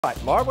All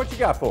right, Marv, what you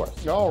got for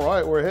us? All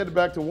right, we're headed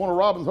back to Warner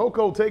Robins.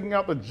 Hoco taking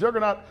out the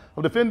juggernaut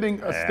of defending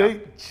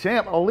state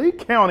champ Lee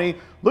County,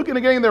 looking to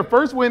gain their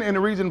first win in the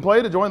region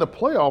play to join the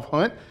playoff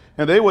hunt,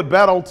 and they would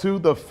battle to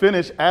the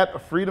finish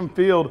at Freedom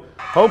Field.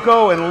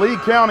 Hoco and Lee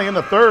County in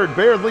the third.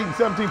 Bears leading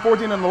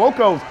 17-14, and the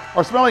Locos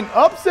are smelling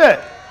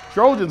upset.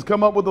 Trojans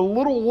come up with a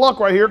little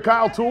luck right here.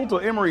 Kyle Toole to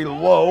Emery,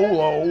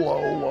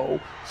 low.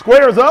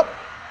 Squares up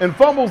and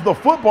fumbles the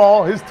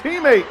football. His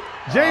teammate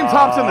James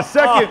Hobson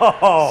II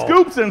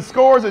scoops and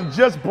scores and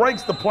just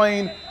breaks the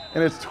plane,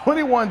 and it's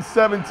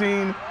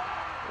 21-17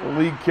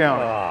 Lee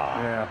County.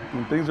 Yeah,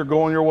 when things are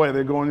going your way,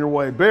 they're going your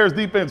way. Bears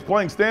defense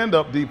playing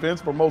stand-up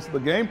defense for most of the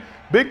game.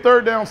 Big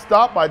third down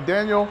stop by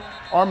Daniel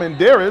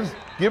Armendariz,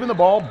 giving the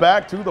ball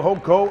back to the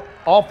Hoco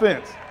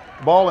offense.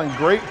 Ball in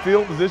great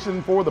field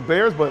position for the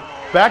Bears, but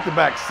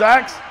back-to-back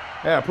sacks.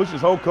 Yeah,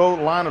 pushes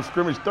Hoco line of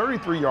scrimmage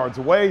 33 yards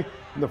away,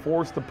 and they're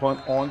forced to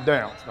punt on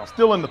downs. Now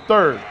still in the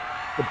third,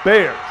 the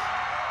Bears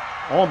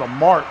on the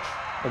march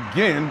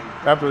again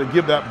after they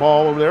give that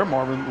ball over there.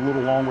 Marvin a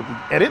little long with the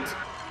edit,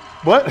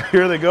 but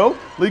here they go.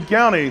 Lee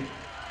County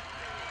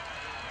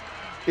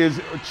is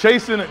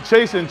chasing.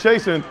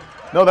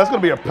 No, that's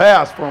going to be a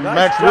pass from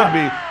Max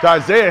Rigby to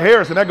Isaiah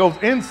Harrison. That goes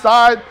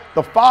inside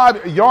the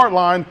 5-yard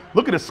line.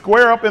 Looking to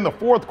square up in the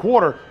fourth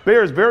quarter.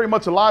 Bears very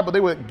much alive, but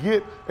they would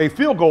get a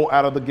field goal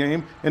out of the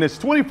game, and it's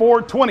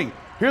 24-20.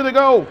 Here they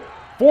go,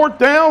 fourth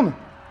down.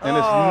 And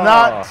it's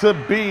not to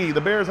be. The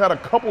Bears had a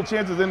couple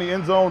chances in the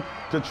end zone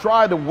to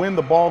try to win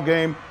the ball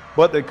game,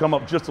 but they come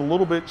up just a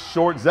little bit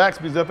short.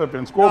 Zaxby's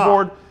FFN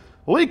scoreboard.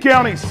 Lee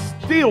County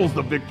steals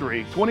the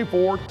victory,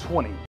 24-20.